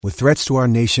With threats to our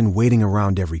nation waiting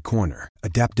around every corner,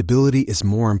 adaptability is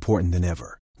more important than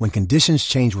ever. When conditions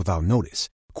change without notice,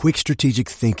 quick strategic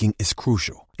thinking is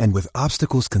crucial. And with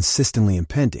obstacles consistently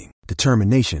impending,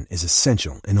 determination is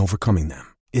essential in overcoming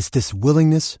them. It's this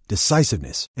willingness,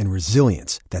 decisiveness, and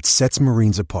resilience that sets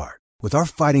Marines apart. With our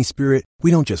fighting spirit, we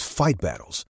don't just fight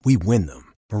battles, we win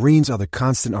them. Marines are the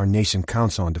constant our nation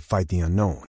counts on to fight the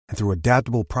unknown. And through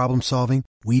adaptable problem solving,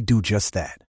 we do just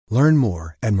that. Learn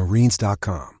more at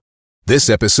marines.com. This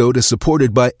episode is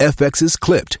supported by FX's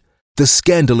Clipped, the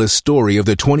scandalous story of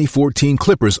the 2014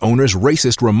 Clippers owner's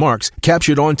racist remarks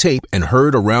captured on tape and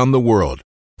heard around the world.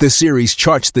 The series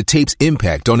charts the tape's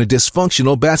impact on a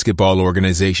dysfunctional basketball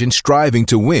organization striving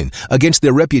to win against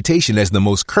their reputation as the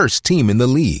most cursed team in the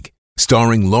league.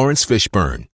 Starring Lawrence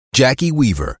Fishburne, Jackie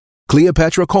Weaver,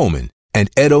 Cleopatra Coleman, and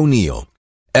Ed O'Neill.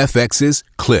 FX's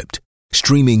Clipped,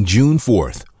 streaming June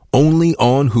 4th, only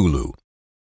on Hulu.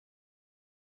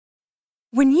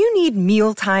 When you need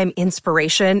mealtime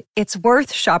inspiration, it's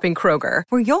worth shopping Kroger,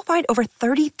 where you'll find over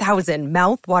 30,000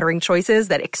 mouth-watering choices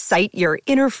that excite your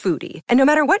inner foodie. And no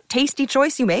matter what tasty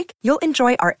choice you make, you'll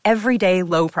enjoy our everyday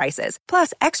low prices,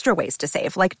 plus extra ways to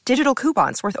save, like digital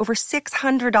coupons worth over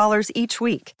 $600 each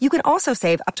week. You can also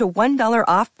save up to $1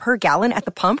 off per gallon at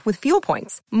the pump with fuel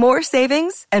points. More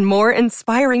savings and more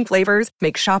inspiring flavors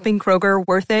make shopping Kroger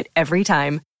worth it every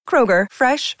time. Kroger,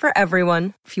 fresh for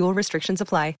everyone. Fuel restrictions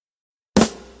apply.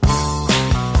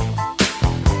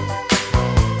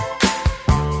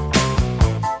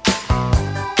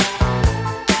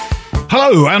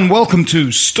 Hello and welcome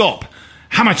to Stop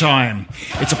Hammer Time.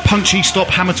 It's a punchy Stop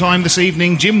Hammer Time this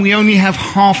evening. Jim, we only have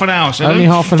half an hour, so only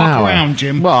half an hour. Around,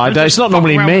 Jim. Well, it's not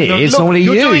normally me. It's normally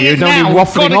you. You're normally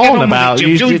waffling on about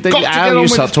you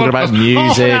start talking about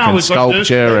music and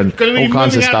sculpture and all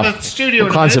kinds of stuff. All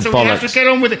kinds of bollocks. We have to get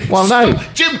on with it. Well, no.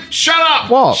 Jim, shut up.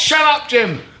 What? Shut up,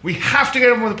 Jim. We have to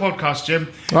get on with the podcast,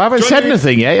 Jim. Well, I haven't said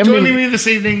anything yet. Joining me this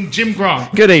evening, Jim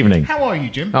Grant. Good evening. How are you,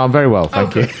 Jim? Oh, I'm very well,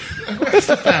 thank you. Where's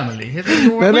the family? We've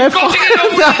got to get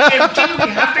on with it, Jim. We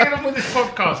have to get on with this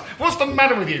podcast. What's the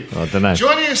matter with you? I don't know.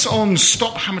 Joining us on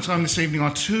Stop Hammer Time this evening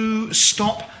are two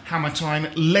Stop Hammer Time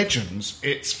legends,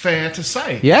 it's fair to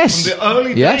say. Yes. From the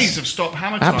early days of Stop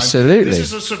Hammer Time. Absolutely. This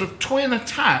is a sort of twin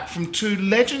attack from two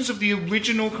legends of the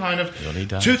original kind of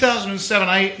 2007,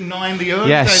 8, 9, the early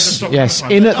days of Stop Hammer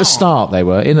Time. In at the start, they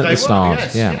were. In at the start.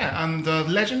 Yes, yeah. And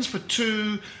legends for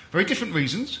two very different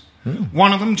reasons.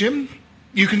 One of them, Jim,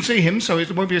 you can see him, so it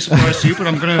won't be a surprise to you, but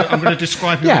I'm going to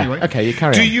describe him anyway. Okay, you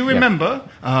carry on. Do you remember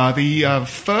the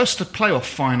first playoff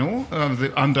final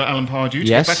under Alan Pardew to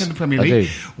get back in the Premier League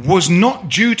was not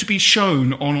due to be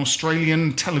shown on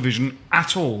Australian television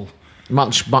at all?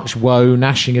 Much woe,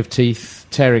 gnashing of teeth,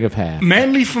 tearing of hair.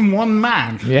 Mainly from one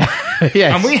man. Yeah.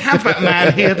 Yes. And we have that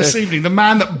man here this evening, the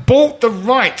man that bought the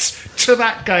rights to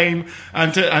that game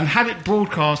and had it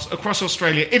broadcast across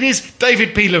Australia. It is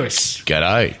David P. Lewis.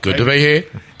 G'day. Good to be here.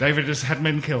 David has had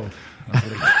men killed.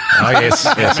 Yes.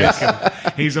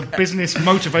 He's a business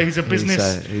motivator. He's a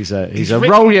business. He's a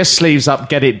roll your sleeves up,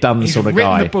 get it done sort of guy.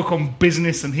 He's written a book on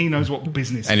business, and he knows what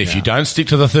business. And if you don't stick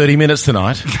to the 30 minutes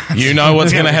tonight, you know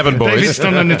what's going to happen, boys. David's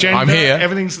done an agenda. I'm here.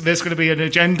 There's going to be an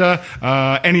agenda,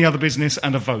 any other business,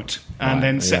 and a vote, and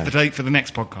then set the date for the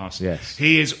next podcast. Yes,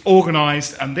 he is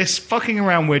organised, and this fucking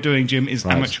around we're doing, Jim, is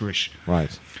amateurish.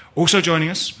 Right. Also joining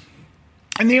us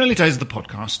in the early days of the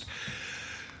podcast.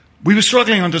 We were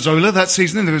struggling under Zola that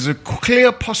season, and there was a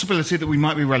clear possibility that we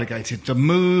might be relegated. The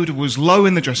mood was low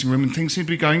in the dressing room, and things seemed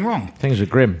to be going wrong. Things were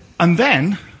grim. And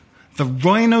then the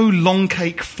Rhino Long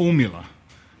Cake formula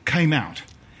came out.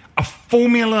 A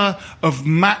formula of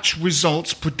match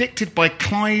results predicted by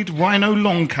Clyde Rhino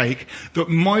Longcake that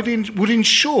would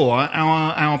ensure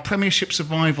our Premiership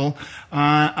survival,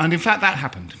 and in fact that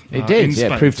happened. It did.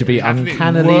 It proved to be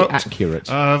uncannily accurate.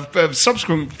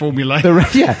 Subsequent formula,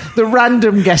 the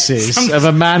random guesses of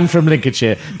a man from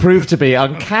Lincolnshire proved to be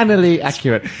uncannily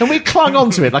accurate, and we clung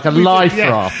onto it like a life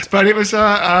raft. But it was,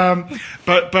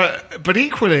 but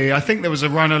equally, I think there was a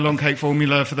Rhino Longcake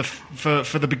formula for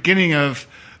the beginning of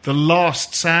the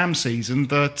last Sam season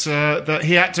that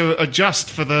he had to adjust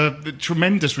for the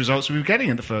tremendous results we were getting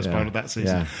in the first part of that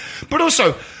season. Yeah. But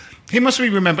also, he must be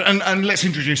remembered, and let's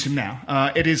introduce him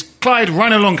now. It is Clyde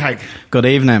Rhino Longcake. Good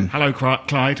evening. Hello,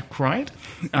 Clyde. Cried?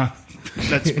 We can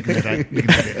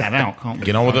edit that out, can't we?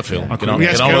 Get on with it, Phil. Get on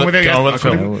with it,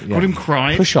 Phil. Call him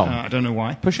Cried. Push on. I don't know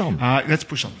why. Push on. Let's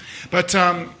push on. But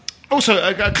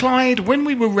Also, Clyde, when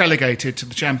we were relegated to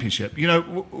the Championship,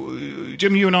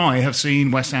 Jim, you and I have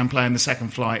seen West Ham play in the second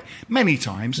flight many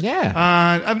times.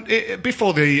 Yeah.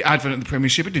 Before the advent of the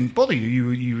Premiership, it didn't bother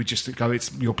you. You would just go,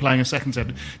 you're playing a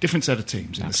different set of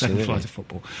teams in the second flight of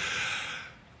football.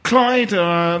 Clyde,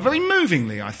 very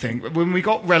movingly, I think, when we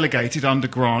got relegated under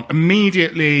Grant,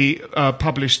 immediately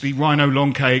published the Rhino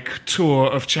Longcake tour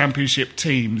of Championship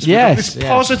teams. Yes, with this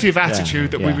positive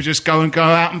attitude that we would just go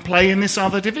out and play in this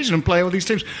other division and play all these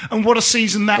teams. And what a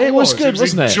season that was. It was good, it was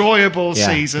wasn't an it? enjoyable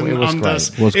season. It was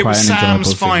great. It was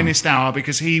Sam's finest hour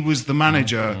because he was the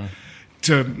manager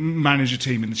to manage a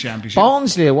team in the Championship.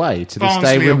 Barnsley away to this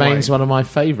day remains one of my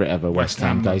favourite ever West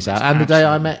Ham days out. And the day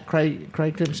I met Craig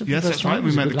Crimson. Yes, that's right.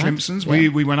 We met the Crimsons. Yeah.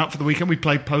 We went up for the weekend. We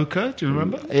played poker. Do you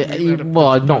remember?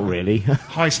 Well, not really.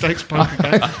 High stakes poker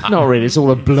game. Not really. It's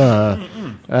all a blur.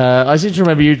 I seem to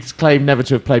remember you claimed never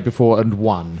to have played before and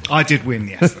won. I did win.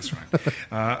 Yes, that's right.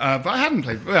 But I hadn't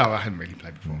played. Well, I hadn't really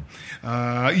played before.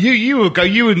 You were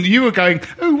going.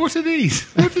 Oh, what are these?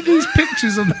 What are these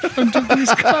pictures on the front of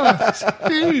these cards?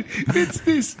 Oh, what's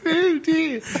this? Oh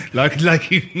dear!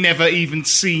 Like you've never even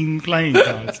seen playing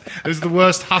cards. It was the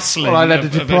worst hustling. Well, I led a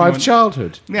deprived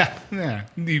childhood. Yeah.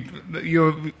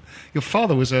 Your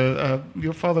father was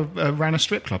ran a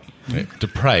strip club. Yeah,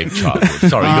 depraved childhood.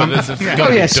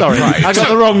 Sorry. Sorry. I got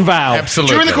the wrong vowel.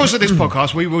 Absolutely. During the course of this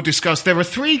podcast, we will discuss. There are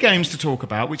 3 games to talk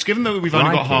about. Which, given that we've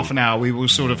only got half an hour,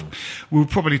 we'll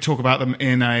probably talk about them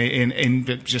in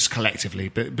just collectively.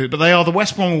 But they are the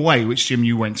West Brom away, which Jim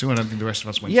you went to. I don't think the rest of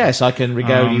us went to. Yes, I can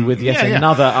regale you with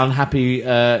another unhappy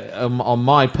on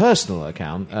my personal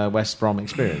account West Brom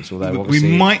experience. Although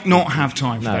we might not have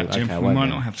time for that, Jim. We might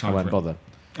not have time. I won't bother.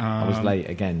 I was late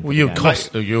again. Well, you were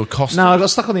costed. No, I got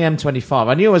stuck on the M25.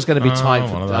 I knew I was going to be tight.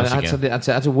 I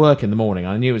had to work in the morning.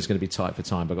 I knew it was going to be tight for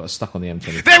time, but I got stuck on the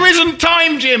M25. There isn't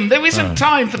time, Jim. There isn't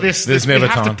time for this. There's never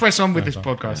time. We have to press on with this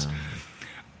podcast.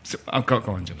 So, go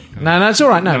on, Jim. No, it's all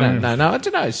right. No. I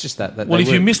don't know. It's just that well, if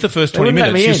you missed the first 20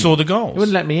 minutes, you saw the goals. It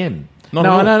wouldn't let me in. I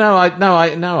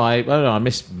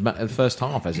missed the first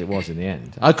half as it was in the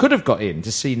end. I could have got in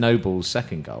to see Noble's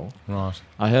second goal. Right.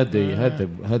 I heard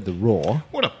the roar.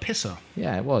 What a pisser!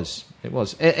 Yeah, it was.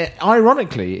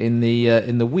 Ironically, in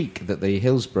the week that the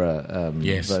Hillsborough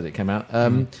verdict came out,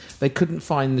 they couldn't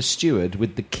find the steward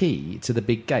with the key to the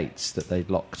big gates that they'd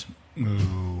locked.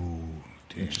 Ooh.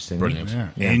 Interesting. Brilliant.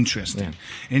 Yeah. Interesting.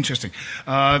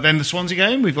 Then the Swansea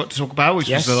game we've got to talk about, which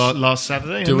was last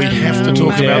Saturday. Do we have to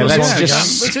talk about the Swansea game?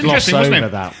 It's interesting, wasn't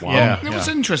it? That one. It was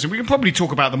interesting. We can probably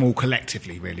talk about them all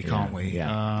collectively, really, can't we?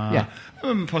 Yeah.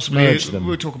 Possibly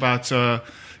we'll talk about the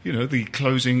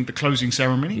closing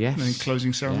ceremony. Yes. The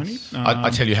closing ceremony. Yes. I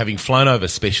tell you, having flown over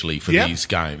specially for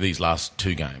these last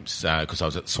 2 games, because I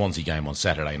was at the Swansea game on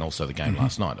Saturday and also the game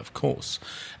last night, of course.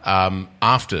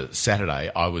 After Saturday,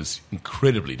 I was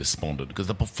incredibly despondent because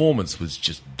the performance was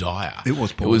just dire. It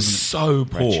was poor. It was so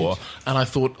poor. Wretched. And I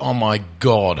thought, oh my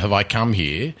God, have I come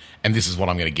here and this is what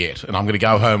I'm going to get? And I'm going to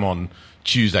go home on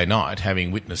Tuesday night having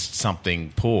witnessed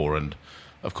something poor. And,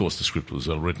 of course, the script was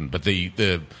well written. But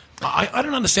I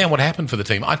don't understand what happened for the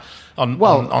team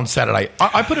on Saturday.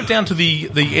 I put it down to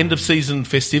the end of season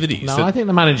festivities. No, I think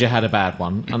the manager had a bad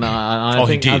one, and I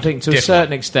think to definitely. a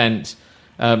certain extent.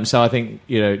 So I think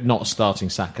not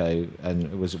starting Sacco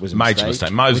was a major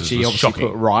mistake. Moses which he was obviously shocking.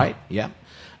 put right. Yeah,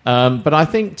 but I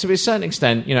think to a certain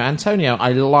extent, Antonio, I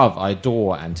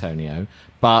adore Antonio,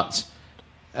 but.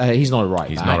 He's not a right back.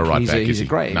 He's not a right back. He's a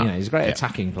great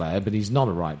attacking player, but he's not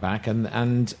a right back.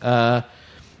 And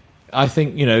I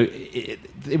think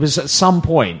it was at some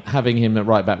point having him at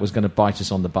right back was going to bite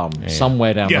us on the bum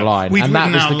somewhere down the line, and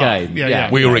that was the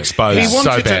game. We were exposed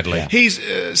so badly.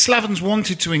 Slavens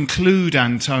wanted to include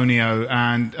Antonio,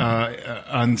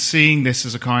 and seeing this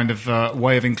as a kind of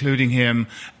way of including him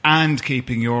and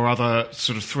keeping your other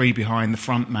sort of 3 behind the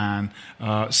front man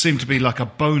seemed to be like a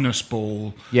bonus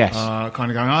ball. Yes.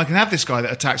 Kind of going, I can have this guy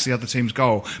that attacks the other team's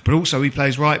goal, but also he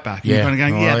plays right back. And you're kind of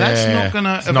going, that's not going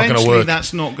to... Eventually,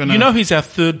 that's not going to... He's our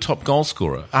 3rd top goal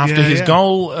scorer. After his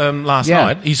goal last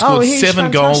night, he scored 7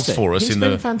 goals for us in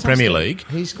the Premier League.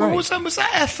 He's great. Was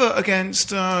that effort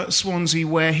against Swansea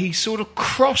where he sort of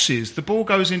crosses, the ball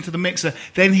goes into the mixer,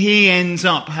 then he ends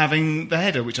up having the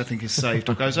header, which I think is saved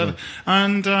or goes over.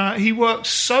 And he works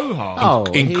so hard.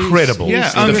 Oh, incredible.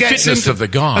 The fitness of the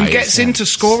guy. And gets into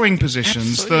scoring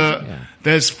positions.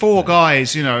 There's 4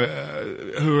 guys,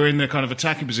 who are in the kind of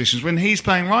attacking positions, when he's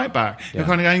playing right back, you're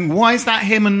kind of going, why is that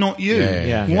him and not you?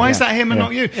 Why is that him and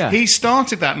not you? Yeah. He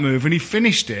started that move and he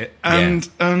finished it, and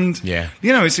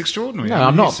it's extraordinary. No,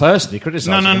 I'm not personally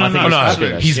criticising him. I think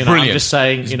No, he's I'm brilliant. just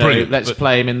saying, He's brilliant, let's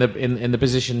play him in the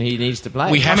position he needs to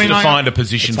play. We have to find a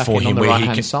position for him on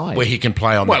the where he can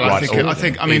play on the right.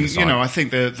 I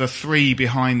think the three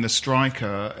behind the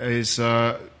striker is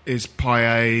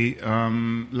Payet,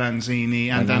 Lanzini,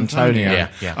 and Antonio.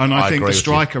 And I think the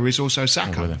striker is also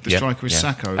Sacco. The striker is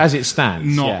Sacco, as it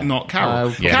stands, not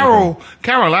Carroll.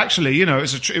 Carroll, actually,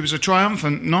 it was a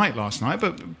triumphant night last night,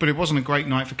 but it wasn't a great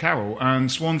night for Carroll.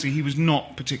 And Swansea, he was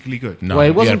not particularly good. No,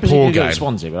 he wasn't particularly good at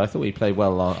Swansea, but I thought he played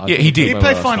well. He did. He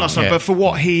played fine last night, but for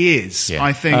what he is,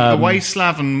 I think the way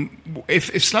Slaven,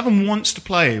 if Slaven wants to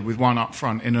play with one up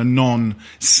front in a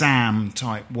non-Sam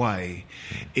type way,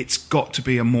 it's got to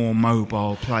be a more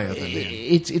mobile player than him.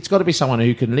 It's got to be someone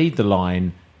who can lead the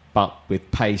line, but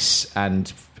with pace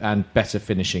and better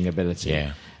finishing ability.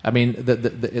 Yeah. I mean,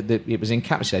 it was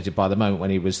encapsulated by the moment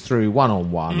when he was through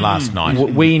one-on-one. Last night.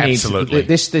 We need Absolutely.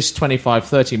 This 25,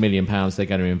 30 million pounds they're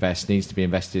going to invest needs to be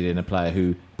invested in a player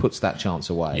who puts that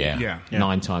chance away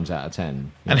 9 times out of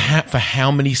 10. And for how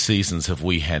many seasons have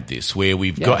we had this where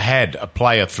we've had a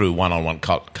player through one-on-one,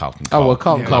 Carlton Cole? Oh, well,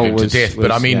 Carlton Cole was to death.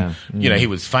 But I mean, he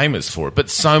was famous for it. But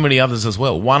so many others as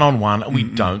well. One-on-one, and we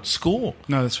don't score.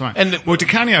 No, that's right. And Di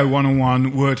Canio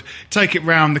one-on-one would take it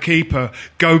round the keeper,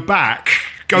 go back,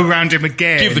 go round him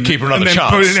again, give the keeper another and then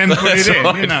chance, put it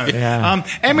in. Right.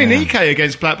 Emenike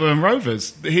against Blackburn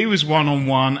Rovers, he was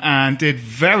one-on-one and did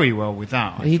very well with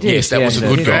that. He did. Yes, that was a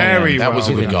good goal. That was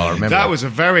a good goal. I remember that was a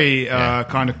very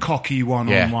kind of cocky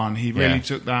one-on-one. He really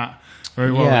took that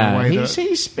very well. Yeah, in the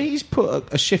way he's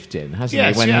put a shift in,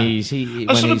 hasn't he? When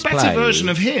a sort of better version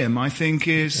of him, I think,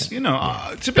 is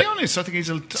to be honest, I think he's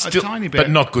a tiny bit, but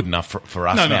not good enough for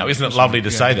us now. Isn't it lovely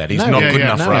to say that he's not good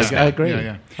enough for us? I agree.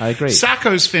 I agree.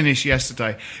 Sacco's finish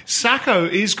yesterday. Sacco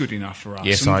is good enough for us.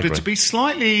 Yes, I agree. But to be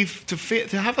slightly to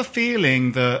have a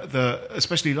feeling that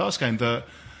especially last game that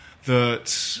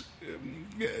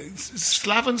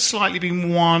Slaven's slightly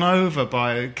been won over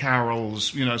by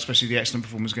Carroll's, especially the excellent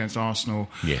performance against Arsenal.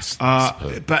 Yes,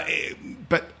 but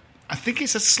I think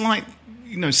it's a slight,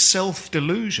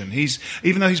 self-delusion.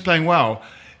 Even though he's playing well,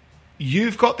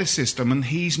 you've got this system, and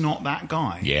he's not that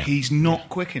guy. Yeah. He's not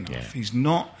quick enough. Yeah. He's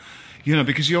not.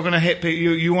 Because you're going to hit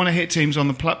you want to hit teams on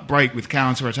the break with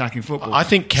counter-attacking football. I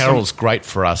think Carroll's great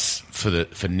for us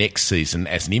for next season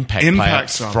as an impact player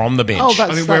from the bench. Oh,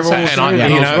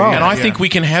 I think we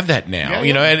can have that now.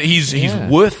 And he's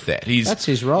worth that. That's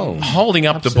his role. Holding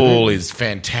up the ball is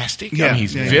fantastic. Yeah,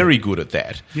 he's very good at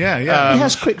that. Yeah. He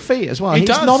has quick feet as well. He's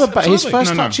does. Not his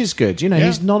first touch is good.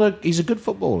 He's a good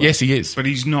footballer. Yes, he is. But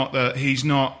he's not.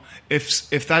 If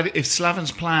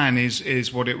Slaven's plan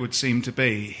is what it would seem to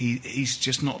be, he's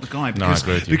just not the guy. Because, I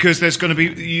agree with you. Because there's going to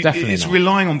be it's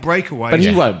relying on breakaway, but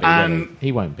he won't be. And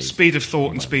he won't be. Speed of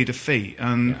thought and speed of feet,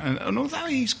 and although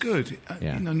he's good,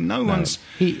 one's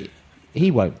he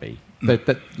won't be.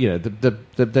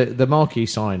 The marquee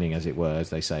signing, as it were, as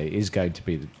they say, is going to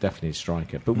be definitely a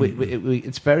striker. But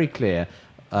it's very clear.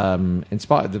 In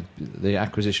spite of the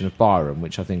acquisition of Byram,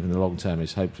 which I think in the long term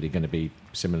is hopefully going to be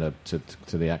similar to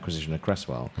the acquisition of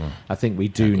Cresswell, I think we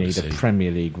do need a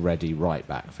Premier League ready right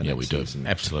back for next season.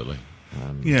 Absolutely.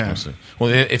 Well,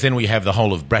 if then we have the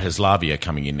whole of Bratislava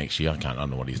coming in next year, I don't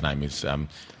know what his name is.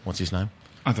 What's his name?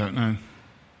 I don't know.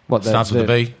 Starts with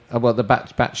the B? The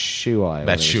Batshuayi.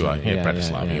 Batshuayi,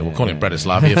 Bratislava. We'll call him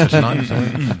Bratislava for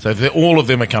tonight. So all of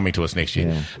them are coming to us next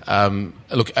year. Yeah.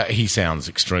 Look, he sounds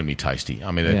extremely tasty.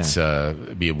 I mean, it's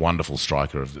be a wonderful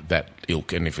striker of that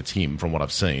ilk, and if it's him, from what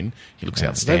I've seen, he looks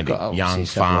outstanding. Young,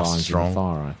 fast, strong.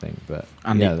 I think, but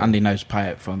Andy knows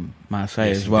Payet from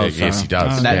Marseille as well. Yes, he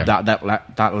does.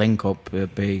 That link up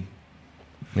would be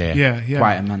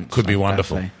quite immense. Could be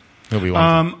wonderful. He'll be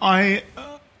wonderful.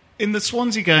 In the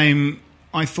Swansea game,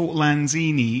 I thought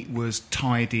Lanzini was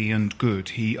tidy and good.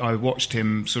 I watched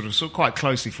him sort of quite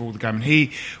closely for all the game, and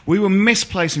we were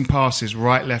misplacing passes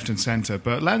right, left, and centre.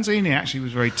 But Lanzini actually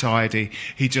was very tidy.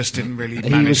 He just didn't really manage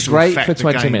to affect the game. He was great for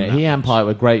 20 minutes. He and Payet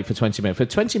were great for 20 minutes. For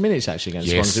 20 minutes actually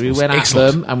against Swansea, we went at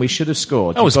them and we should have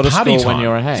scored. You've got to score when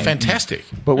you're ahead. It's fantastic.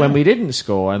 But when we didn't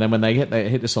score, and then when they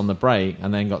hit us on the break,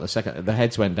 and then got the second, the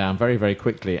heads went down very, very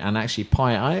quickly. And actually,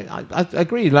 Payet, I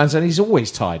agree, Lanzini's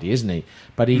always tidy, isn't he?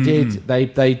 But he did.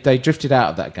 They drifted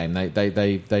out of that game.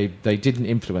 They didn't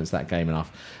influence that game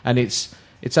enough. And it's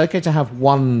okay to have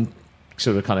one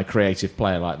sort of kind of creative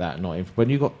player like that. Not when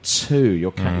you got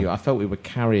two, I felt we were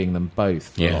carrying them both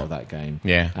for a lot of that game.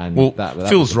 Yeah, and that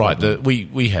Phil's right.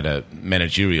 We had a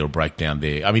managerial breakdown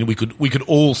there. I mean, we could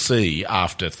all see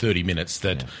after 30 minutes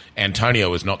that Antonio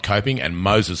was not coping and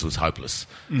Moses was hopeless,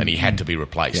 and he had to be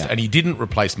replaced. And he didn't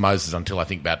replace Moses until I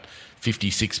think about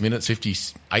 56 minutes,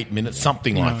 58 minutes,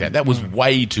 something like that. That was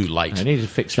way too late. They needed to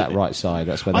fix that right side.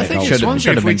 That's where I think should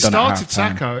Swansea, if we'd started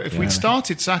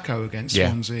Sacco against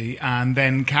Swansea and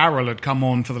then Carroll had come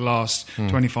on for the last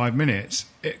 25 minutes,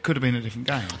 it could have been a different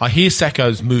game. I hear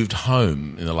Sacco's moved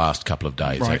home in the last couple of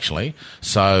days, actually.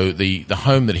 So the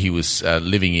home that he was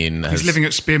living in... He's living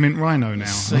at Spearmint Rhino now.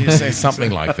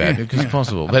 Something like that. It's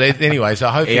possible. But anyway, so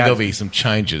hopefully there'll be some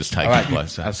changes taking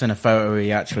place. I've seen a photo.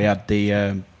 He actually had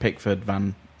the Pickford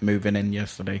van moving in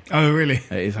yesterday. Oh, really?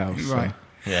 At his house. Right.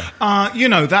 So.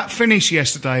 Yeah. That finish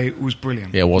yesterday was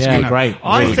brilliant. Yeah, it was good. Great.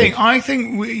 I think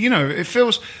it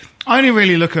feels... I only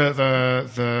really look at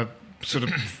the sort of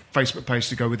Facebook page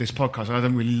to go with this podcast. I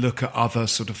don't really look at other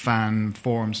sort of fan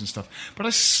forums and stuff. But I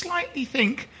slightly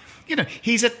think,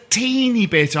 he's a teeny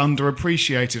bit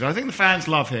underappreciated. I think the fans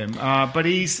love him, but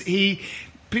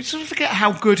people sort of forget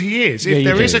how good he is. If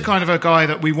there is a kind of a guy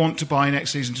that we want to buy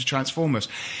next season to transform us,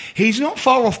 he's not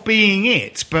far off being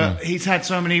it, but he's had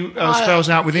so many spells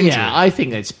out with injury. Yeah, I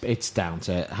think it's down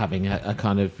to having a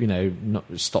kind of, not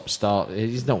stop-start.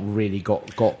 He's not really got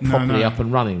properly up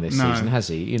and running this season, has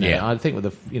he? I think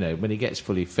with when he gets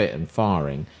fully fit and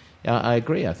firing... I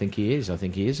agree. I think he is. I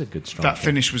think he is a good striker. That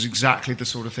finish was exactly the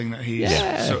sort of thing that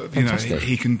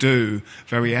he can do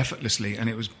very effortlessly, and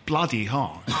it was bloody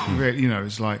hard. Really,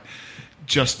 it's like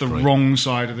just the wrong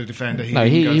side of the defender.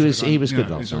 He was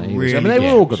good last night. They were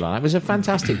all good last night. It was a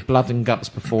fantastic blood and guts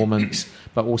performance,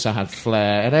 but also had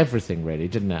flair and everything, really,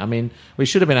 didn't it? I mean, we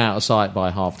should have been out of sight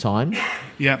by half time.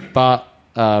 Yeah, but.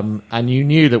 And you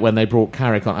knew that when they brought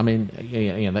Carrick on. I mean,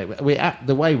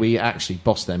 the way we actually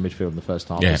bossed their midfield in the first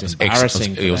half was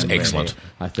embarrassing. It was excellent. Really,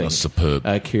 I think it was superb.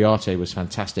 Kouyaté was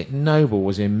fantastic. Noble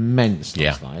was immense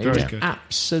last night. Very good.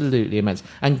 Absolutely immense,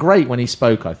 and great when he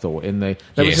spoke. I thought there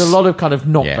was a lot of kind of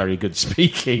not very good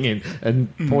speaking and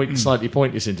slightly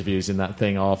pointless interviews in that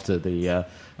thing after the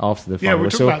final we'll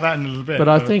talk about that in a little bit. But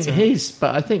I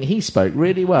think he spoke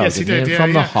really well. Yes, he did.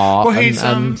 From the heart. Well, he's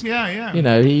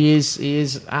he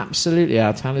is absolutely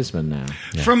our talisman now.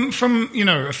 Yeah. From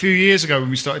a few years ago when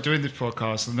we started doing this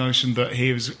podcast, the notion that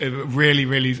he was really,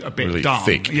 really a bit really dumb.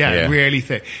 Thick. Really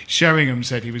thick. Sheringham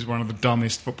said he was one of the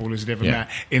dumbest footballers he'd ever met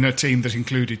in a team that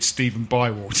included Stephen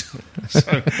Bywater.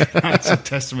 So that's a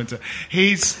testament to.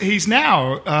 He's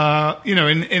now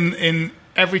in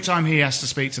every time he has to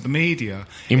speak to the media,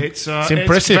 it's impressive.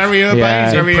 It's very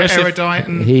urbane, very erudite,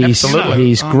 and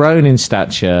he's grown in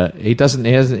stature. He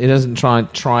doesn't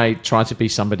try to be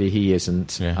somebody he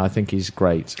isn't. Yeah. I think he's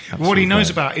great. Absolutely what he knows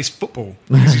about is football.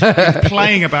 He's been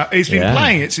playing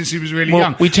it since he was really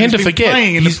young. We tend to forget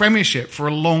playing in the Premiership for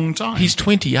a long time. He's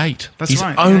 28. That's he's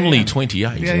right. only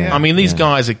 28. Yeah. I mean, these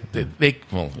guys are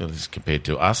compared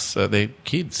to us, they're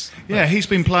kids. Yeah, he's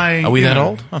been playing. Are we that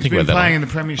old? I think we're that playing old. in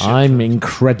the Premiership. I'm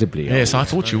incredibly old. Yes, I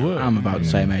thought you were. I'm about the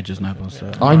same age as Noble.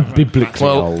 So. I'm biblically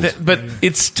old. But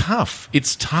it's tough.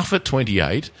 It's tough at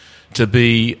 28 to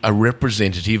be a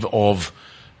representative of,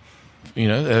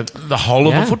 the whole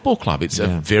of a football club. It's a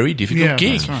very difficult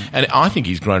gig. That's right. And I think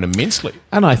he's grown immensely.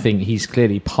 And I think he's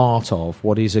clearly part of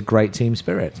what is a great team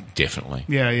spirit. Definitely.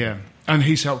 Yeah. And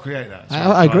he's helped create that. So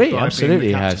I agree. Absolutely,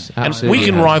 he has. And we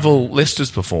can rival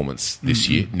Leicester's performance this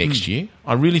year, next year.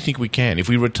 I really think we can. If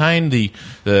we retain the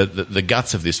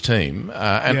guts of this team,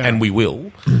 and we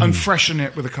will. And freshen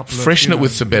it with a couple of... Freshen it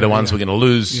with some better ones. We're going to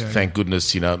lose, thank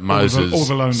goodness, Moses, all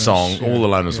the loaners, Song, all the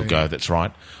loaners will go. That's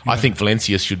right. I think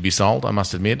Valencia should be sold, I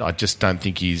must admit. I just don't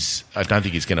think he's going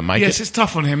to make it. Yes, it's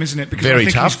tough on him, isn't it? Because Very I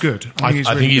think tough. He's good. I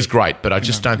think he's great, but I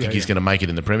just don't think he's going to make it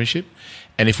in the Premiership.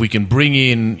 And if we can bring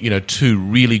in, two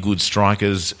really good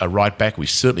strikers, a right back, we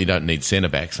certainly don't need centre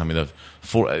backs. I mean,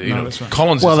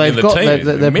 Collins is in the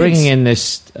team. They're bringing in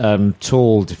this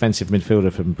tall defensive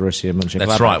midfielder from Borussia Mönchengladbach.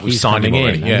 That's right. We've signed him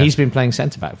already. And he's been playing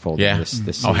centre back for them this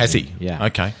season. Oh, has he? Yeah.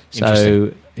 Okay.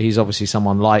 So he's obviously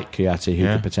someone like Kouyaté who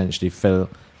could potentially fill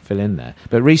in there.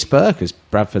 But Reece Burke is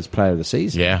Bradford's player of the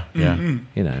season. Yeah. And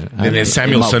there's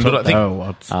Samuelson, but I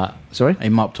think... sorry? He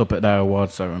mopped up at their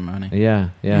awards ceremony.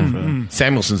 Yeah.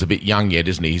 Samuelson's a bit young yet,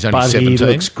 isn't he? He's only but 17. He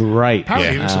looks great.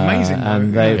 Apparently he looks amazing.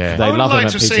 And they love him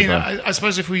at Peterborough. I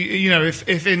suppose if we,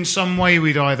 if in some way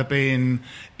we'd either be in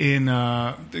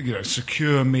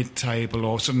secure mid-table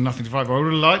or sort of nothing to fight for, I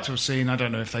would have liked to have seen, I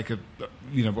don't know if they could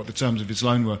what the terms of his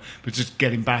loan were, but just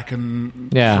get him back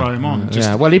and throw him on.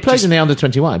 Well, he played in the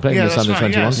under-21. He played in this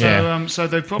under-21. So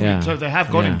they they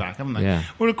have got him back, haven't they? Yeah.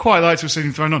 Would have quite liked to have seen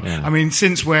him thrown on. Yeah. I mean,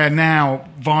 since we're now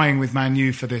vying with Man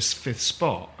U for this 5th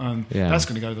spot, that's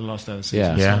going to go to the last day of the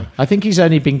season. So. I think he's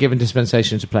only been given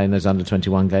dispensation to play in those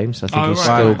under-21 games. I think he's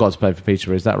still got to play for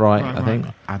Peterborough. Is that right? I think.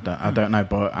 I don't know,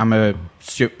 but I'm a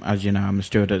steward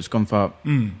at Scunthorpe,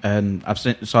 and I've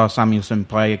saw Samuelson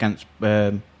play against.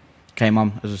 Came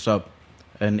on as a sub,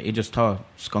 and he just tore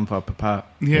Scunthorpe apart.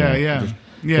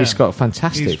 He's got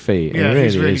fantastic feet. Yeah,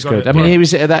 he really is good. I mean, he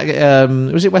was at that.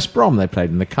 Was it West Brom they played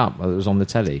in the cup? It was on the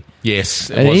telly. Yes,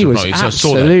 and he was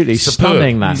absolutely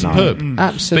stunning that night.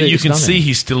 Absolutely, but you can stunning. see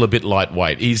he's still a bit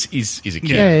lightweight. He's a kid.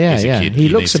 Yeah. He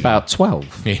looks about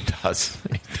 12. He does.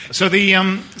 So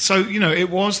it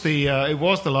was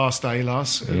the last day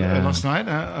last night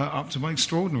up to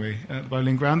extraordinary at the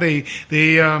Bowling Ground. There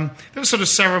was sort of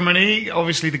ceremony.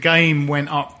 Obviously, the game went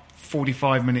up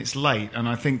 45 minutes late, and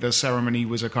I think the ceremony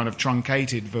was a kind of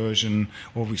truncated version,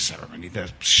 the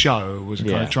show was a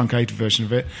kind of truncated version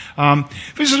of it.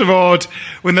 It was sort of odd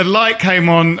when the light came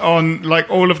on like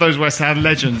all of those West Ham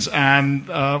legends, and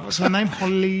what's her name?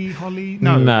 Holly?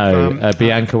 No,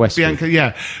 Bianca Westwood.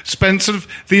 Bianca, spent sort of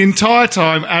the entire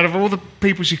time, out of all the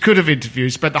people she could have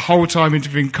interviewed, spent the whole time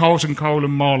interviewing Carlton Cole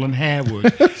and Marlon Harewood.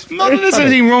 Not that there's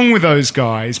anything wrong with those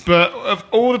guys, but of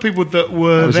all the people that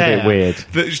were there, a bit weird.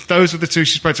 Those were the two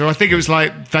she spoke to. I think it was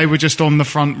like they were just on the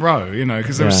front row,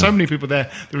 because there were so many people there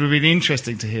that would have been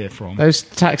interesting to hear from. Those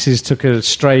taxis took a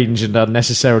strange and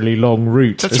unnecessarily long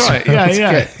route. That's right. To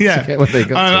get what they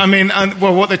got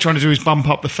what they're trying to do is bump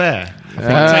up the fare.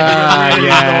 I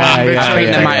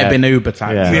think there might have been Uber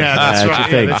taxis. Yeah, that's right.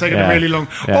 They're taking a really long.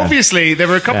 Obviously, there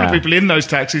were a couple of people in those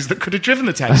taxis that could have driven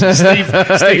the taxi.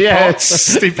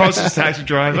 Steve Potts was a taxi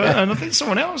driver, and I think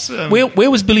someone else.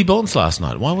 Where was Billy Bonds last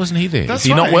night? Why wasn't he there? Is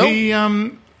he not well?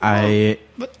 I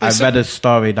read a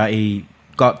story that he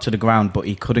got to the ground, but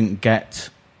he couldn't get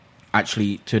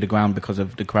actually to the ground because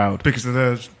of the crowd. Because of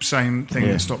the same thing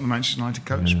that stopped the Manchester United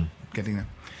coach getting there.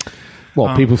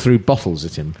 People threw bottles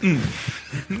at him?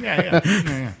 Yeah.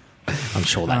 I'm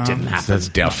sure that didn't happen. That's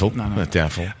doubtful. No. That's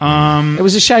doubtful. It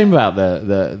was a shame about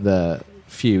the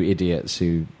few idiots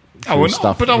who...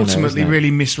 but ultimately,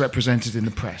 really misrepresented in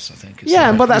the press. I think.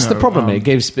 But that's the problem. It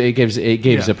gives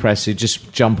a press who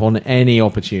just jump on any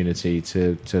opportunity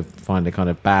to find a kind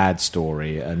of bad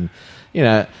story. And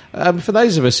for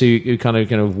those of us who kind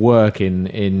of work in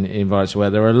environments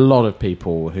where there are a lot of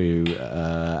people who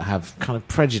have kind of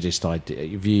prejudiced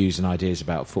views and ideas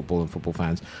about football and football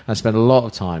fans, and spend a lot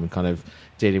of time kind of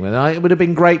dealing with it. It would have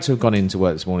been great to have gone into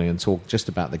work this morning and talk just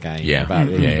about the game, but.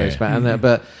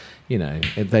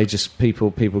 They just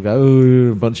people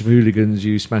go, a bunch of hooligans,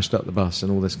 you smashed up the bus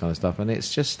and all this kind of stuff, and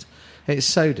it's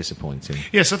so disappointing.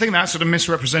 Yes, I think that sort of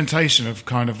misrepresentation of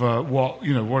kind of what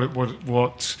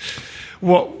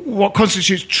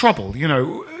constitutes trouble.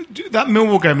 That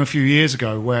Millwall game a few years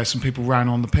ago, where some people ran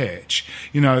on the pitch.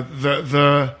 It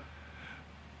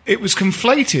was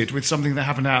conflated with something that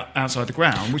happened outside the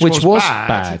ground, which was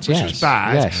bad.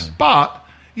 Yes. But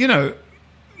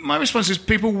my response is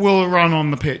people will run on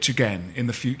the pitch again in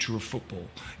the future of football.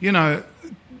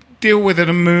 Deal with it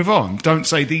and move on. Don't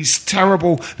say these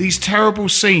terrible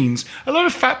scenes. A lot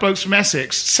of fat blokes from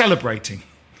Essex celebrating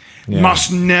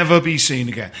must never be seen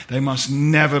again. They must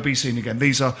never be seen again.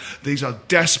 These are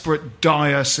desperate,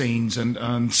 dire scenes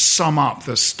and sum up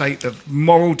the state of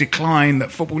moral decline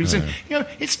that football is in.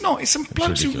 It's not. It's some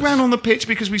blokes who ran on the pitch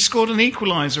because we scored an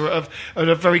equaliser at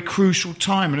a very crucial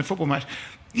time in a football match.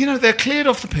 They're cleared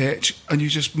off the pitch and you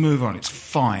just move on. It's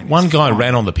fine. One guy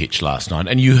ran on the pitch last night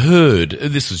and you heard,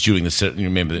 this was during the ceremony,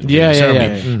 remember the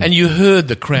ceremony, and you heard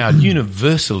the crowd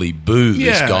universally boo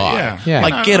this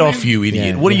guy. Get off, you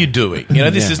idiot. What are you doing?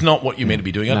 This is not what you're meant to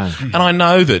be doing. No. And I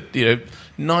know that,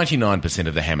 99%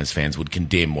 of the Hammers fans would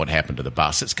condemn what happened to the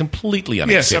bus. It's completely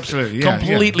unacceptable. Yes, absolutely.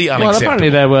 Completely unacceptable. Well, apparently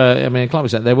there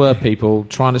were, there were people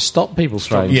trying to stop people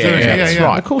throwing. That's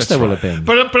right. Of course there will have been.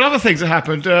 But other things that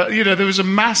happened, there was a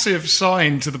massive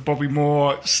sign to the Bobby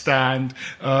Moore stand.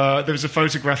 There was a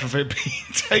photograph of it being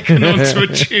taken onto a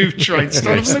tube train.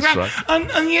 Right. And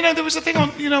there was a thing on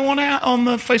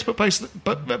the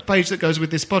Facebook page that goes with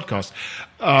this podcast.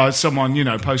 Someone,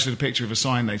 posted a picture of a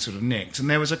sign they sort of nicked, and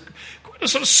there was a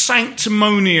sort of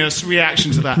sanctimonious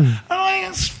reaction to that. And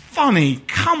it's funny.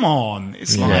 Come on,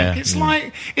 it's like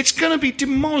it's going to be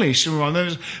demolished.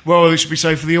 Well, it should be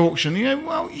saved for the auction.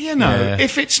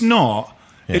 If it's not,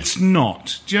 It's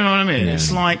not. Do you know what I mean? Yeah. It's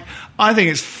like, I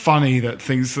think it's funny that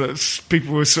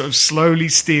people were sort of slowly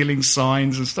stealing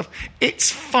signs and stuff. It's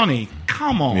funny.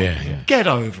 Come on, get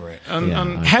over it.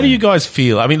 And how do you guys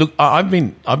feel? I mean, look, I've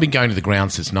been going to the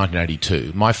ground since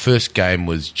 1982. My first game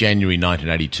was January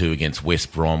 1982 against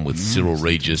West Brom with Cyril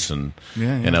Regis, and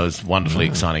it was wonderfully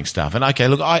exciting stuff. And okay,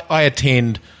 look, I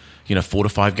attend 4 to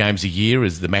 5 games a year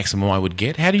is the maximum I would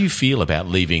get. How do you feel about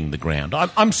leaving the ground?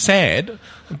 I'm sad.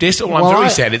 I'm very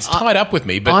sad. It's tied up with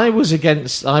me. But I was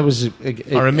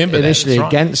remember initially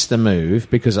against the move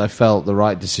because I felt the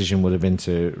right decision would have been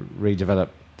to redevelop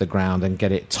the ground and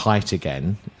get it tight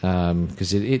again.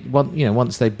 Because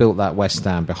once they built that West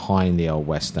Stand behind the old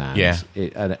West Stand,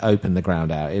 and it opened the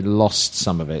ground out, it lost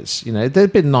some of its.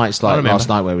 There'd been nights like last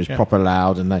night where it was proper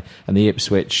loud, and the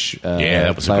Ipswich.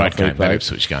 That was a great game. That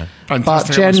Ipswich game.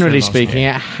 But generally speaking,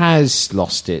 it has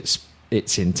lost its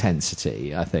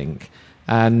intensity, I think.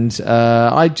 And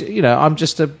I'm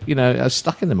just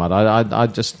stuck in the mud. I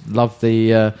just love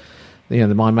the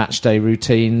my match day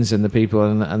routines and the people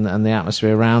and the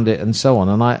atmosphere around it and so on.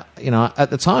 And at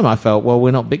the time I felt, well,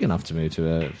 we're not big enough to move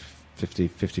to a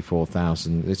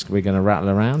 54,000. We're going to rattle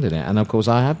around in it. And of course,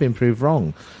 I have been proved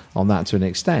wrong on that to an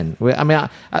extent.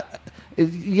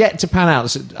 Yet to pan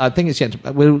out. I think it's yet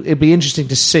to. It'd be interesting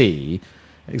to see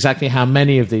exactly how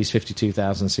many of these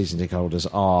 52,000 season ticket holders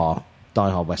are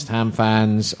diehard West Ham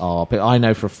fans. But I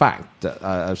know for a fact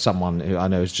that someone who I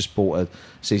know has just bought a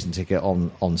season ticket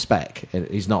on spec.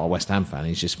 He's not a West Ham fan.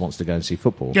 He just wants to go and see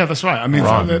football. Yeah, that's right. I mean,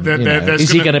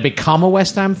 is he going to become a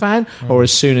West Ham fan, or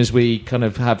as soon as we kind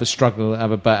of have a struggle,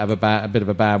 have a bit of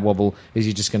a bad wobble, is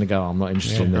he just going to go, I'm not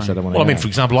interested in this, I don't want to Well, I mean, for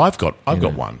example, I've got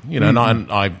one, and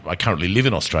I currently live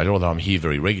in Australia, although I'm here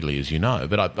very regularly, as you know,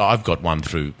 but I've got one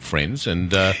through friends.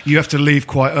 And you have to leave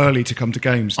quite early to come to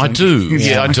games, don't you?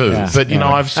 I do. Yeah. But,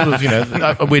 I've sort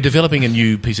of, we're developing a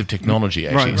new piece of technology,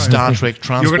 actually. Right. Star Trek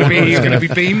transport. You're going to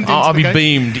be beamed into I'll be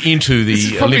beamed into the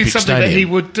Olympic Stadium. It's probably something that he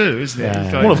would do, isn't it?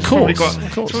 Yeah. Well, of course.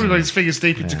 He's probably got his fingers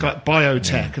deep into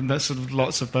biotech and that's sort of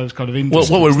lots of those kind of industries.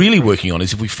 Well, what we're really working on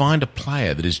is if we find a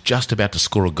player that is just about to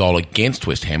score a goal against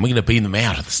West Ham, we're going to beam them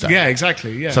out of the stadium. Yeah,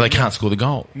 exactly. Yeah, so they can't score the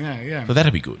goal. Yeah. So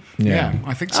that'd be good. Yeah,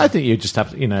 I think so. I think you just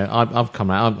have to, I've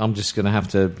come out, I'm just going to have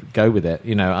to go with it.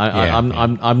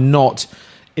 I'm not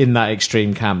in that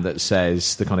extreme camp that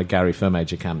says, the kind of Gary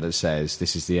Firmager camp that says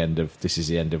this is the end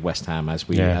of West Ham as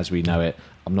we know it.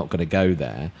 I'm not going to go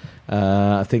there.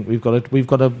 I think we've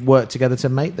got to work together to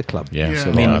make the club. Yeah.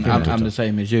 I mean, I'm the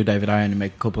same as you, David. I only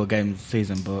make a couple of games this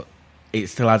season, but it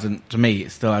still hasn't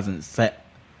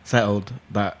settled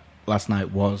that last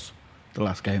night was the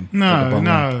last game.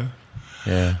 No.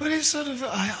 Yeah. But it's sort of,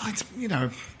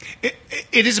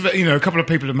 it is a bit, a couple of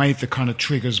people have made the kind of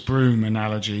triggers broom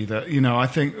analogy that, I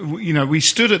think, we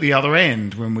stood at the other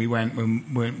end when we went,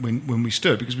 when we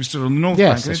stood, because we stood on the North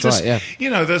Bank. That's right,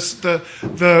 yeah. There's the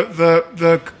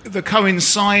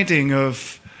coinciding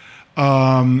of,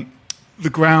 the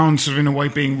ground sort of in a way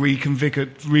being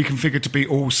reconfigured to be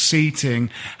all seating,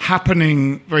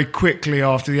 happening very quickly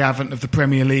after the advent of the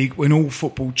Premier League when all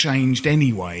football changed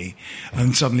anyway,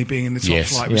 and suddenly being in the top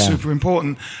flight was super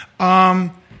important.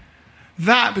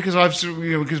 That, because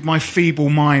because my feeble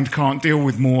mind can't deal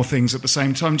with more things at the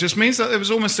same time, just means that there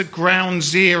was almost a ground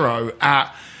zero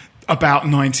at about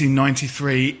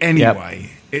 1993 anyway. Yep.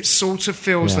 It sort of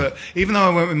feels that, even though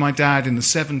I went with my dad in the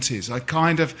 70s, I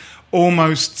kind of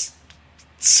almost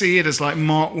see it as like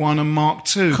Mark 1 and Mark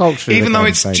 2, even though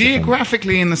it's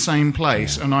geographically in the same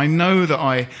place. And I know that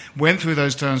I went through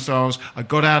those turnstiles, I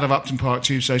got out of Upton Park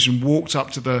Tube Station, walked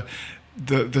up to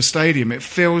the stadium. It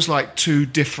feels like two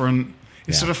different.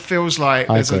 It sort of feels like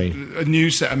there's a new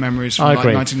set of memories from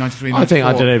 1993. I think,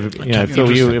 I don't know, Phil,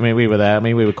 we were there.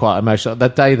 We were quite emotional. The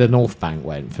day the North Bank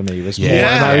went, for me, was more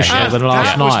emotional than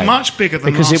last night. That was much bigger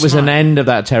than because last it was night. an end of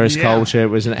that terrace culture. It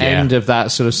was an end of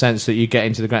that sort of sense that you get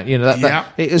into the ground.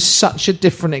 It was such a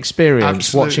different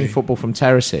experience watching football from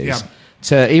terraces.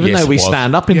 To even though we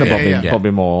stand up in the bobbing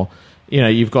probably more.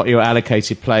 You've got your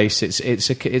allocated place. It's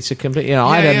a complete.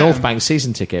 I had a North Bank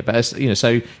season ticket, but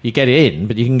so you get it in,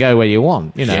 but you can go where you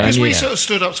want. Because we sort of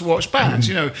stood up to watch bands.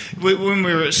 When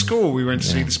we were at school, we went to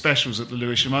see the specials at the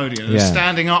Lewisham Odeon, and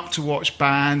standing up to watch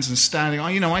bands and standing.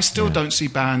 I still don't see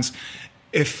bands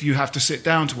if you have to sit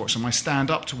down to watch them. I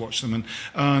stand up to watch them.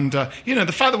 And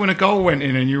the fact that when a goal went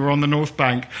in and you were on the North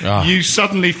Bank, you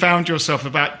suddenly found yourself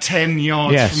about 10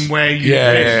 yards from where you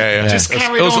lived. Just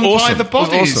carried on by the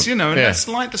bodies, and that's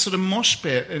like the sort of mosh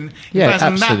pit. And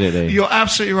absolutely. You're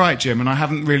absolutely right, Jim, and I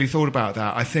haven't really thought about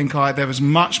that. I think there was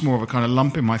much more of a kind of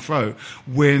lump in my throat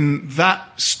when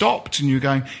that stopped and you're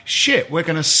going, shit, we're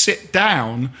going to sit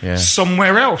down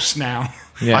somewhere else now.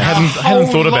 Yeah. I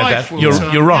hadn't thought about that.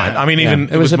 You're right. I mean, even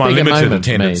it was with a my bigger limited moment for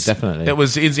me, attendance,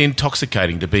 definitely. it's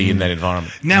intoxicating to be in that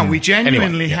environment. Now, we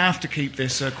genuinely have to keep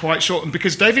this quite short,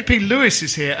 because David P. Lewis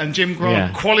is here and Jim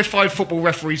Grant, qualified football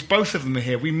referees, both of them are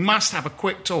here. We must have a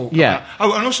quick talk. Yeah.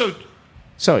 And also...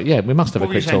 Sorry, we must have a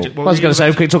quick talk. I was going to say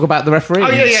a quick talk about the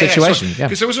referee situation.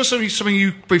 Because there was also something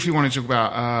you briefly wanted to talk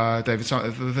about, David.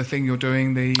 The thing you're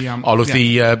doing.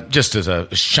 Just as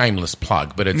a shameless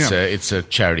plug, but it's a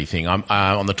charity thing. I'm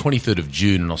on the 23rd of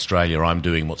June in Australia. I'm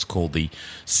doing what's called the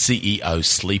CEO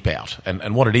Sleep Out,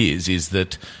 and what it is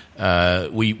that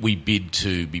we bid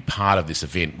to be part of this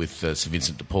event with St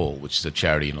Vincent de Paul, which is a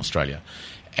charity in Australia,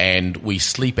 and we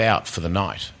sleep out for the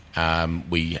night.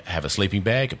 We have a sleeping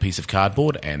bag, a piece of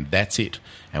cardboard, and that's it.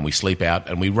 And we sleep out,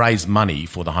 and we raise money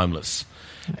for the homeless.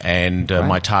 And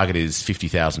my target is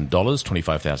 $50,000,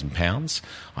 £25,000.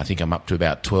 I think I'm up to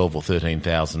about $12,000 or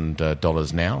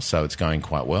 $13,000 now, so it's going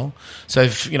quite well. So,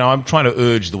 I'm trying to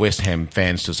urge the West Ham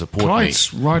fans to support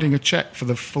Clive's me. writing a cheque for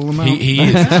the full amount. He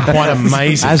is. It's quite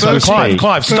amazing.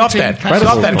 Clive, stop that.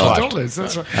 Stop that, Clive.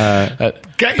 That's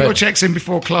right. Get your cheques in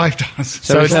before Clive does.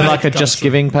 So is there like a Just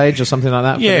Giving page or something like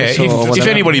that? Yeah, if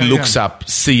anybody looks up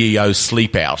CEO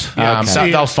Sleep Out,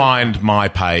 they'll find my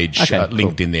page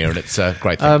linked in there, and it's a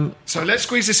great thing. So let's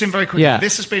squeeze this in very quickly. Yeah.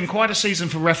 This has been quite a season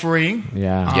for refereeing.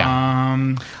 Yeah.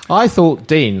 I thought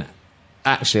Dean,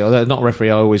 actually, although not a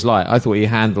referee I always like, I thought he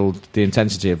handled the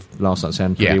intensity of last night's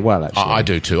game pretty well, actually. I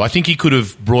do too. I think he could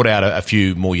have brought out a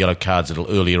few more yellow cards a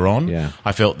little earlier on. Yeah.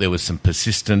 I felt there was some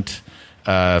persistent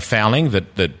fouling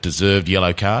that deserved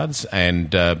yellow cards,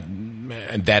 and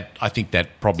that I think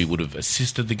that probably would have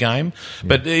assisted the game.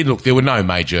 But look, there were no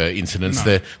major incidents.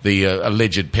 No. The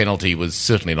alleged penalty was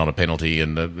certainly not a penalty,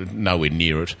 and nowhere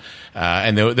near it.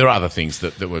 And there are other things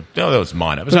that were that was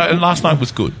minor. But last night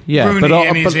was good. Yeah, Rooney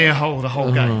in his ear hole the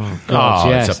whole game. Oh, God,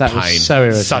 yes, it's a that pain. was so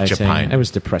irritating. Such a pain. It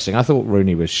was depressing. I thought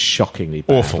Rooney was shockingly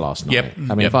bad awful last night. Yep.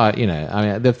 I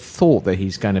mean, the thought that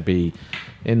he's going to be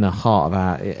in the heart of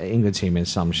our England team in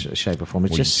some shape or form.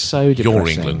 It's just so depressing. Your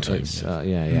England team.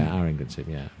 Our England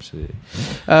team, absolutely.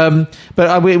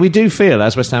 But we do feel,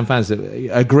 as West Ham fans, that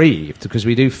aggrieved, because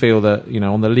we do feel that,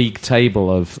 on the league table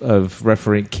of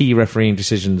key refereeing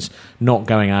decisions not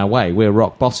going our way, we're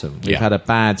rock bottom. We've had a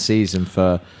bad season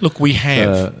for... Look, we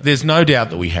have. There's no doubt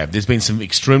that we have. There's been some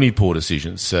extremely poor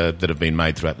decisions that have been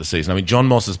made throughout the season. I mean, John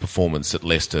Moss's performance at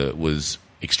Leicester was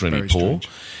extremely poor. Strange.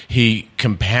 He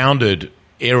compounded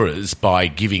errors by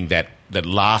giving that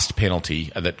last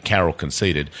penalty that Carroll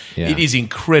conceded. It is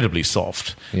incredibly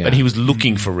soft, but he was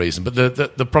looking for a reason. But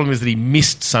the problem is that he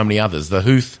missed so many others. The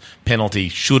Huth penalty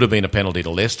should have been a penalty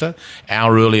to Leicester.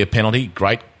 Our earlier penalty,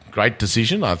 great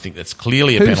decision. I think that's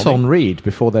clearly a penalty. Huth on Reed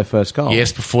before their first goal.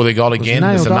 Yes, before their goal again.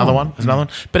 There's another one.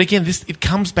 But again, it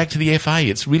comes back to the FA.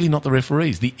 It's really not the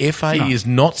referees. The FA is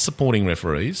not supporting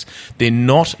referees. They're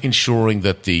not ensuring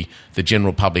that the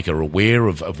general public are aware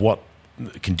of what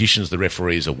conditions the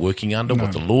referees are working under,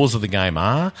 what the laws of the game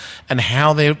are, and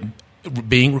how they're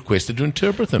being requested to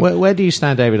interpret them. Where do you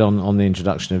stand, David, on the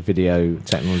introduction of video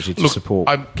technology to support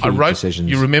key decisions?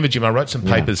 You remember, Jim, I wrote some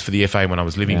papers for the FA when I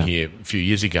was living here a few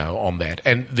years ago on that,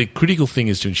 and the critical thing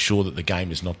is to ensure that the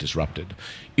game is not disrupted.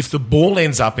 If the ball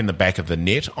ends up in the back of the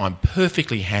net, I'm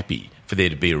perfectly happy for there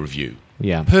to be a review.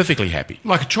 Yeah. Perfectly happy.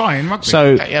 Like a try in rugby.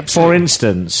 So, for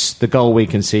instance, the goal we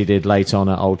conceded late on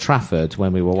at Old Trafford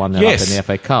when we were 1-0 up in the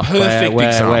FA Cup, where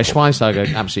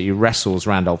Schweinsteiger absolutely wrestles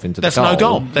Randolph into the goal. That's no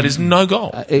goal. That is no goal.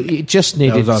 It just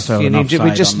needed...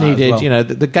 We just needed...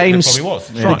 The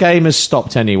game has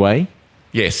stopped anyway.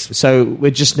 Yes. So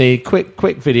we just need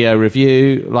quick video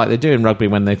review, like they do in rugby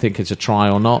when they think it's a try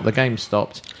or not. The game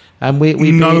stopped. And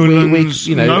who knows?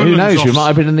 We might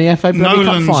have been in the FA Cup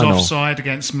final. Offside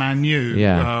against Man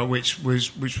U, which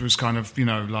was kind of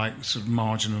sort of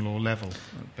marginal or level.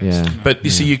 But you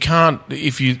see, you can't.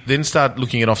 If you then start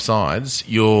looking at offsides,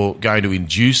 you're going to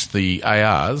induce the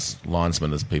ARs,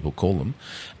 linesmen as people call them,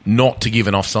 not to give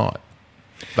an offside.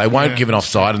 They won't give an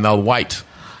offside, and they'll wait.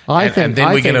 And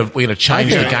then we're going to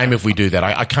change the game if we do that.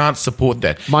 I can't support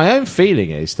that. My own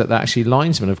feeling is that actually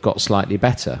linesmen have got slightly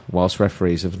better, whilst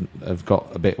referees have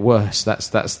got a bit worse.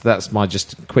 That's my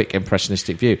just quick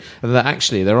impressionistic view. And that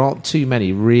actually there aren't too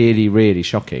many really, really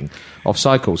shocking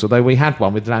offside calls. Although we had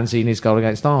one with Lanzini's goal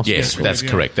against Arsenal. Yes, that's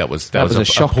correct. That was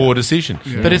a poor decision.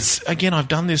 Yeah. But it's again, I've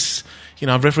done this.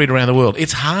 I've refereed around the world.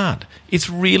 It's hard. It's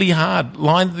really hard.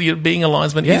 Being a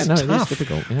linesman is tough. It is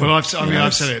difficult. Yeah. Well, I've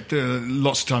said it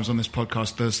lots of times on this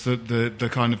podcast. There's the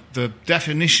kind of the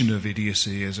definition of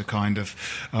idiocy is a kind of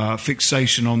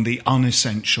fixation on the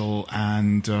unessential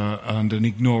and an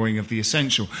ignoring of the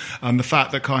essential, and the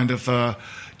fact that kind of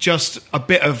just a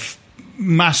bit of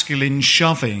masculine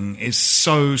shoving is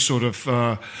so sort of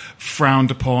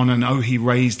frowned upon, and he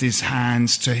raised his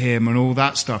hands to him and all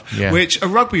that stuff, which a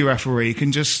rugby referee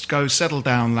can just go, settle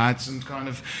down, lads, and kind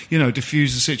of,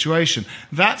 diffuse the situation.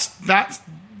 That's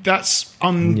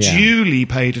unduly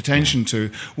paid attention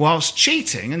to, whilst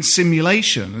cheating and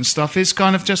simulation and stuff is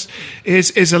kind of just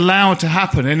is allowed to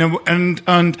happen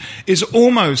and is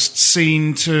almost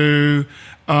seen to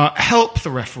help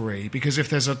the referee, because if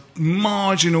there's a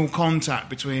marginal contact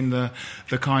between the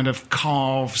kind of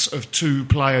calves of two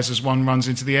players as one runs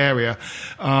into the area,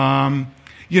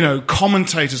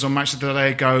 commentators on Match of the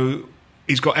Day go,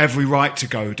 he's got every right to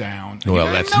go down.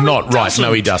 Well, that's not right.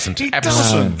 No, he doesn't. He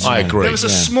doesn't. I agree. There was a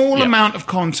small amount of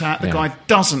contact. The guy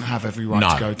doesn't have every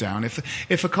right to go down.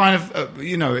 If a kind of,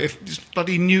 if it's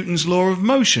bloody Newton's law of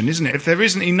motion, isn't it? If there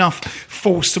isn't enough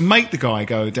force to make the guy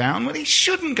go down, well, he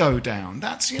shouldn't go down.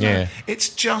 That's, it's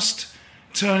just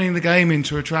turning the game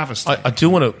into a travesty. I do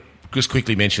want to just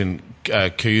quickly mention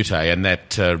Kouyaté and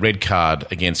that red card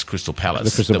against Crystal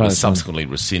Palace that was subsequently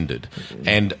rescinded.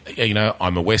 And,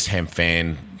 I'm a West Ham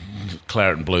fan,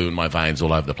 claret and blue in my veins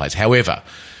all over the place. However,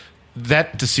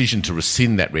 that decision to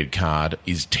rescind that red card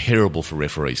is terrible for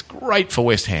referees. Great for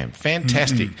West Ham.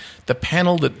 Fantastic. The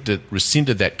panel that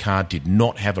rescinded that card did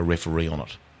not have a referee on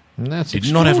it.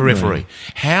 Did not have a referee.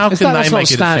 How can they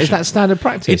make a decision? Is that standard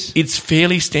practice? It's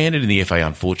fairly standard in the FA,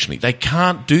 unfortunately. They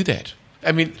can't do that.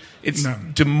 I mean, it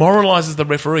demoralises the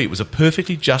referee. It was a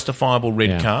perfectly justifiable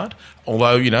red card,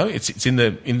 although it's in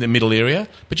the middle area,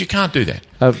 but you can't do that.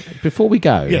 Before we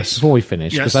go, before we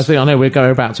finish, because I know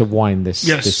we're about to wind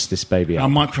this baby up. Our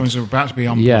microphones are about to be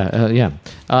on.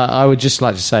 I would just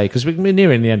like to say, because we're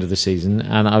nearing the end of the season,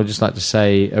 and I would just like to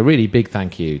say a really big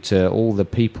thank you to all the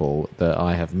people that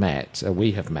I have met,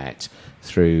 we have met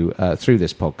through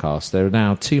this podcast. There are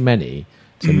now too many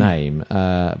to name,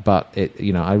 but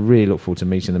I really look forward to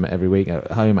meeting them every week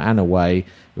at home and away.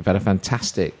 We've had a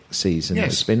fantastic season.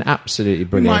 Yes. It's been absolutely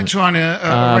brilliant. We might try and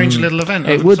arrange a little event.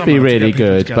 It would be really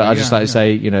good, but I'd just like to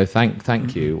say,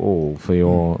 thank you all for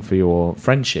your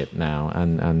friendship now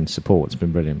and support. It's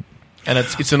been brilliant. And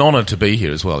it's an honour to be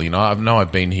here as well.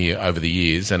 I've been here over the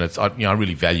years, and I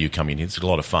really value coming here. It's a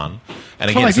lot of fun.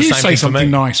 And again, Clyde, you say something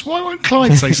nice. Why won't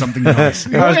Clyde say something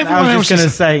nice? I was just going to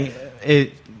say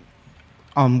it.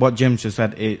 On what Jim just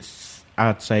said,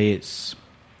 I'd say it's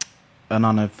an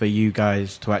honour for you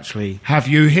guys to actually have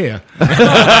you here. That's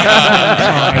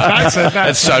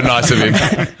so nice of him.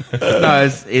 No,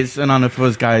 it's an honour for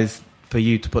us guys, for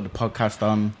you to put the podcast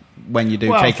on when you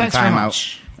do take the time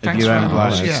out. Thanks very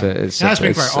much. It's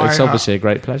obviously a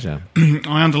great pleasure.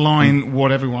 I underline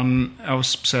what everyone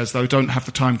else says, though. Don't have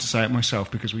the time to say it myself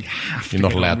because we have to. You're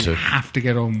not allowed to. We have to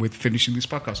get on with finishing this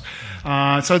podcast.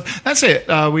 So that's it.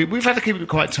 We've had to keep it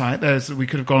quite tight. We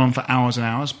could have gone on for hours and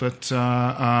hours, but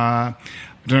I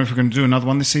don't know if we're going to do another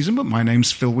one this season. But my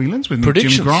name's Phil Whelans with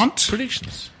Jim Grant.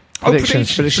 Predictions for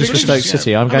Stoke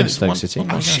City. I'm going to Stoke City.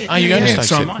 Are you going to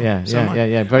Stoke City?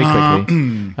 Yeah. Very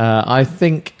quickly.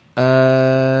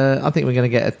 I think we're going to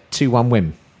get a 2-1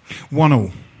 win.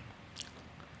 1-1.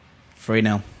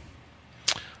 3-0.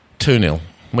 2-0.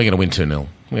 We're going to win 2-0. We're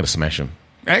going to smash them.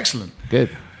 Excellent. Good.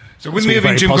 So with me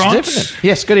having Jim Grant.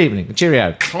 Yes, good evening.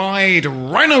 Cheerio. Clyde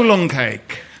Rhino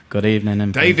Longcake. Good evening.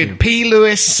 And David P.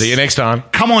 Lewis. See you next time.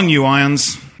 Come on, you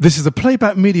Irons. This is a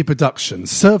Playback Media production,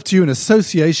 served to you in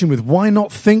association with Why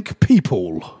Not Think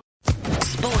People.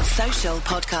 Sports Social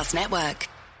Podcast Network.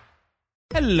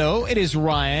 Hello, it is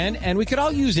Ryan, and we could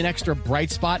all use an extra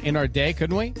bright spot in our day,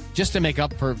 couldn't we? Just to make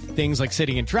up for things like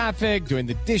sitting in traffic, doing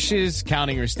the dishes,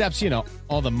 counting your steps,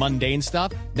 all the mundane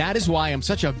stuff. That is why I'm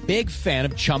such a big fan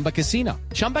of Chumba Casino.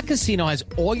 Chumba Casino has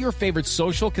all your favorite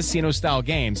social casino-style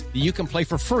games that you can play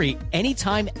for free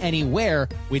anytime, anywhere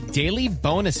with daily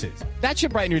bonuses. That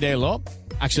should brighten your day a little.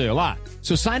 Actually, a lot.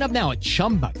 So sign up now at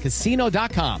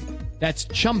ChumbaCasino.com. That's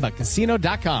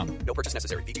ChumbaCasino.com. No purchase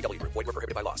necessary. VGW. Void where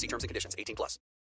prohibited by law. See terms and conditions. 18+.